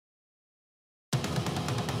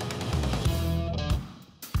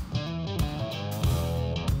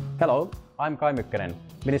Hello, I'm Kai Mykkänen,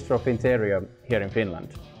 Minister of Interior here in Finland.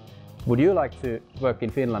 Would you like to work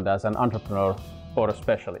in Finland as an entrepreneur or a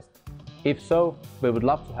specialist? If so, we would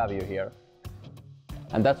love to have you here.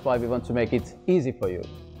 And that's why we want to make it easy for you.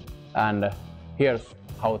 And here's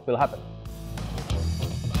how it will happen.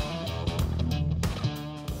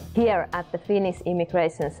 Here at the Finnish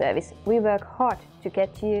Immigration Service, we work hard to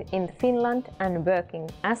get you in Finland and working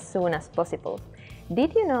as soon as possible.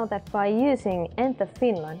 Did you know that by using Enter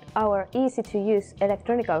Finland, our easy-to-use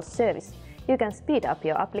electronic service, you can speed up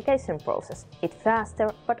your application process? It's faster,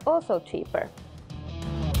 but also cheaper.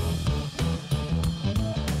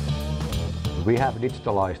 We have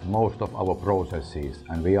digitalized most of our processes,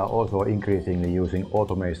 and we are also increasingly using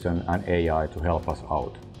automation and AI to help us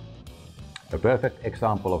out. A perfect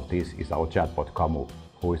example of this is our chatbot Kamu,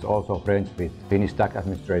 who is also friends with Finnish Tax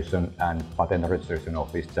Administration and Patent Registration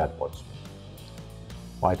Office chatbots.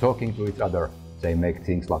 By talking to each other, they make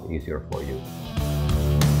things a lot easier for you.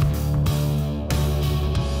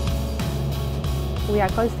 We are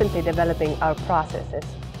constantly developing our processes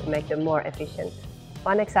to make them more efficient.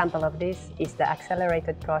 One example of this is the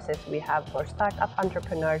accelerated process we have for startup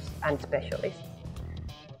entrepreneurs and specialists.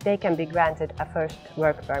 They can be granted a first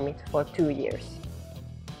work permit for 2 years.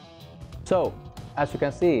 So, as you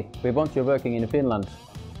can see, we want you working in Finland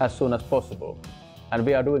as soon as possible. And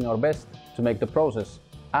we are doing our best to make the process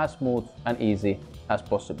as smooth and easy as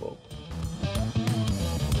possible.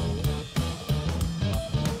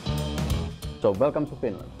 So, welcome to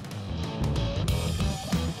Finland.